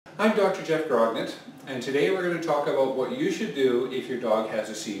I'm Dr. Jeff Grognet, and today we're going to talk about what you should do if your dog has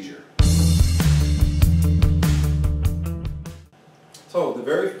a seizure. So the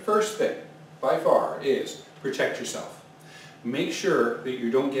very first thing, by far, is protect yourself. Make sure that you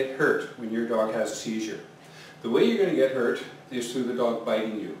don't get hurt when your dog has a seizure. The way you're going to get hurt is through the dog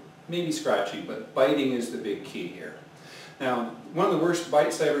biting you. Maybe scratching, but biting is the big key here. Now, one of the worst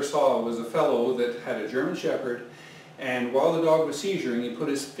bites I ever saw was a fellow that had a German Shepherd, and while the dog was seizuring, he put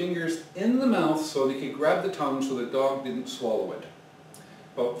his fingers in the mouth so that he could grab the tongue so the dog didn't swallow it.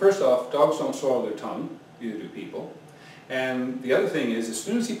 Well, first off, dogs don't swallow their tongue, neither do people. And the other thing is, as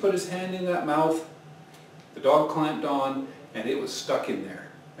soon as he put his hand in that mouth, the dog clamped on and it was stuck in there.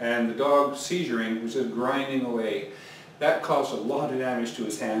 And the dog seizuring was just grinding away. That caused a lot of damage to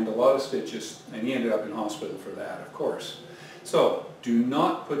his hand, a lot of stitches, and he ended up in hospital for that, of course. So, do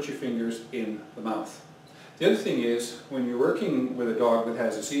not put your fingers in the mouth. The other thing is, when you're working with a dog that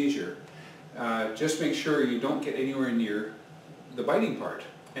has a seizure, just make sure you don't get anywhere near the biting part.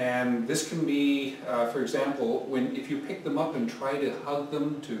 And this can be, for example, if you pick them up and try to hug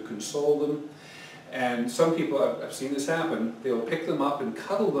them, to console them, and some people, I've seen this happen, they'll pick them up and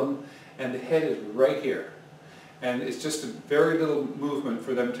cuddle them, and the head is right here. And it's just a very little movement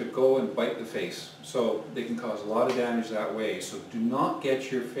for them to go and bite the face. So they can cause a lot of damage that way. So do not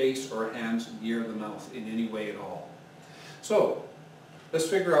get your face or hands near the mouth in any way at all. So let's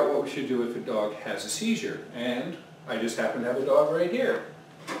figure out what we should do if a dog has a seizure. And I just happen to have a dog right here.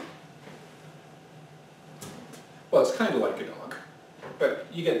 Well, it's kind of like a dog, but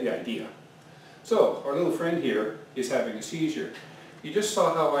you get the idea. So our little friend here is having a seizure. You just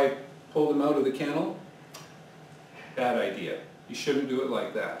saw how I pulled him out of the kennel? Bad idea. You shouldn't do it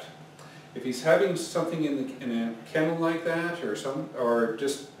like that. If he's having something in a kennel like that, or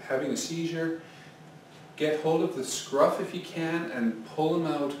just having a seizure, get hold of the scruff if you can and pull him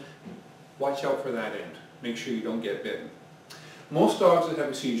out. Watch out for that end. Make sure you don't get bitten. Most dogs that have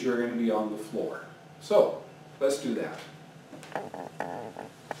a seizure are going to be on the floor. So let's do that.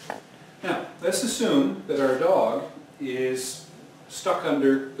 Now let's assume that our dog is stuck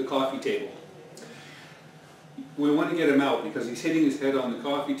under the coffee table. We want to get him out because he's hitting his head on the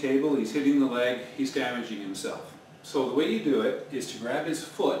coffee table, he's hitting the leg, he's damaging himself. So the way you do it is to grab his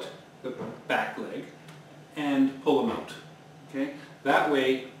foot, the back leg, and pull him out. Okay? That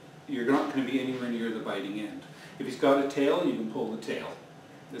way you're not going to be anywhere near the biting end. If he's got a tail, you can pull the tail.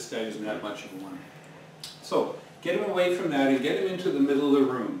 This guy doesn't have much of one. So get him away from that and get him into the middle of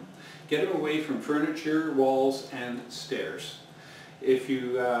the room. Get him away from furniture, walls, and stairs. If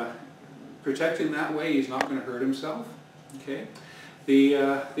you protect him that way, he's not going to hurt himself. Okay. The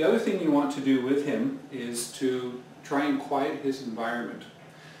other thing you want to do with him is to try and quiet his environment.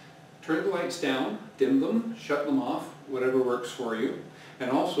 Turn the lights down, dim them, shut them off, whatever works for you.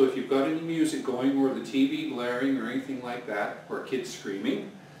 And also, if you've got any music going or the TV blaring or anything like that, or kids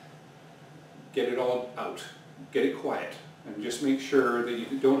screaming, get it all out. Get it quiet. And just make sure that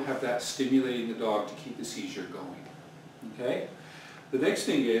you don't have that stimulating the dog to keep the seizure going. Okay? The next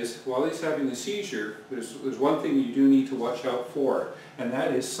thing is, while he's having the seizure, there's one thing you do need to watch out for, and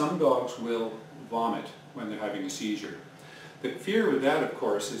that is some dogs will vomit when they're having a seizure. The fear with that, of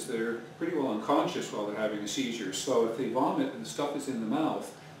course, is they're pretty well unconscious while they're having a seizure, so if they vomit and the stuff is in the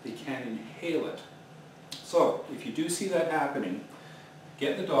mouth, they can't inhale it. So, if you do see that happening,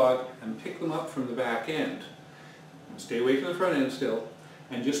 get the dog and pick them up from the back end. Stay away from the front end still,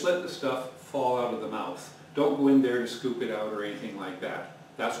 and just let the stuff fall out of the mouth. Don't go in there to scoop it out or anything like that.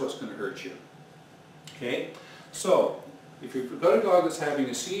 That's what's going to hurt you. Okay? So, if you've got a dog that's having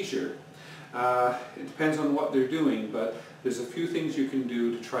a seizure, it depends on what they're doing, but there's a few things you can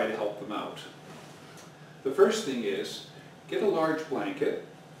do to try to help them out. The first thing is, get a large blanket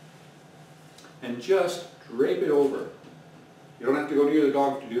and just drape it over. You don't have to go near the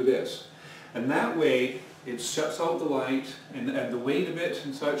dog to do this. And that way, it shuts out the light, and the weight of it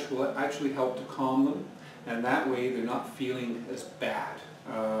and such will actually help to calm them. And that way they're not feeling as bad,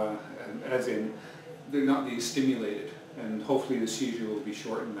 as in they're not being stimulated, and hopefully the seizure will be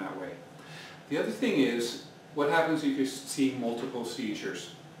shortened that way. The other thing is, what happens if you see multiple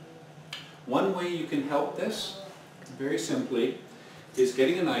seizures? One way you can help this, very simply, is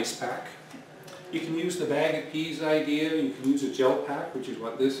getting an ice pack. You can use the bag of peas idea, you can use a gel pack, which is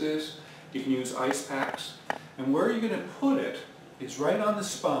what this is. You can use ice packs. And where you're going to put it is right on the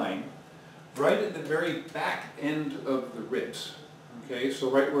spine, right at the very back end of the ribs. Okay, so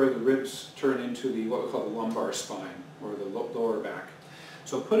right where the ribs turn into what we call the lumbar spine, or the lower back.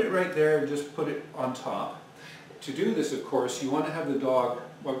 So put it right there and just put it on top. To do this, of course, you want to have the dog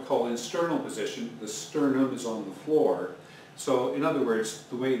what we call in sternal position. The sternum is on the floor. So in other words,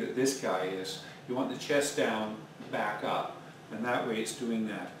 the way that this guy is, you want the chest down, back up, and that way it's doing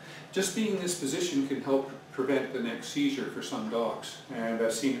that. Just being in this position can help prevent the next seizure for some dogs, and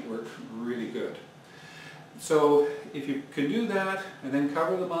I've seen it work really good. So if you can do that and then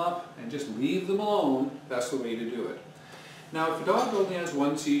cover them up and just leave them alone, that's the way to do it. Now if a dog only has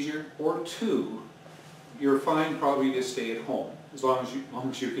one seizure or two, you're fine probably to stay at home, as long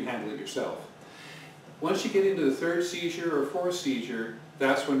as you can handle it yourself. Once you get into the third seizure or fourth seizure,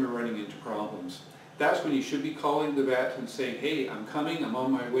 that's when we're running into problems. That's when you should be calling the vet and saying, hey, I'm coming, I'm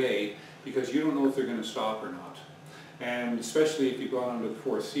on my way, because you don't know if they're going to stop or not. And especially if you've gone on to the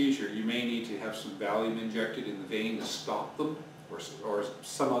fourth seizure, you may need to have some Valium injected in the vein to stop them, or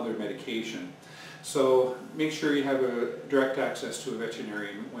some other medication. So make sure you have a direct access to a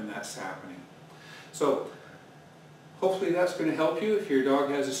veterinarian when that's happening. So hopefully that's going to help you if your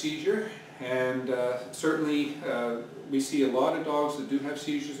dog has a seizure. And certainly we see a lot of dogs that do have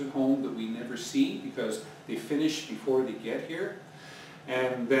seizures at home that we never see because they finish before they get here.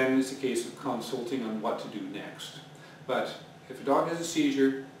 And then it's a case of consulting on what to do next. But if a dog has a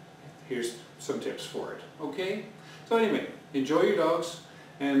seizure, here's some tips for it. Okay? So anyway, enjoy your dogs,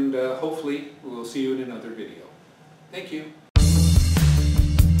 and hopefully we'll see you in another video. Thank you.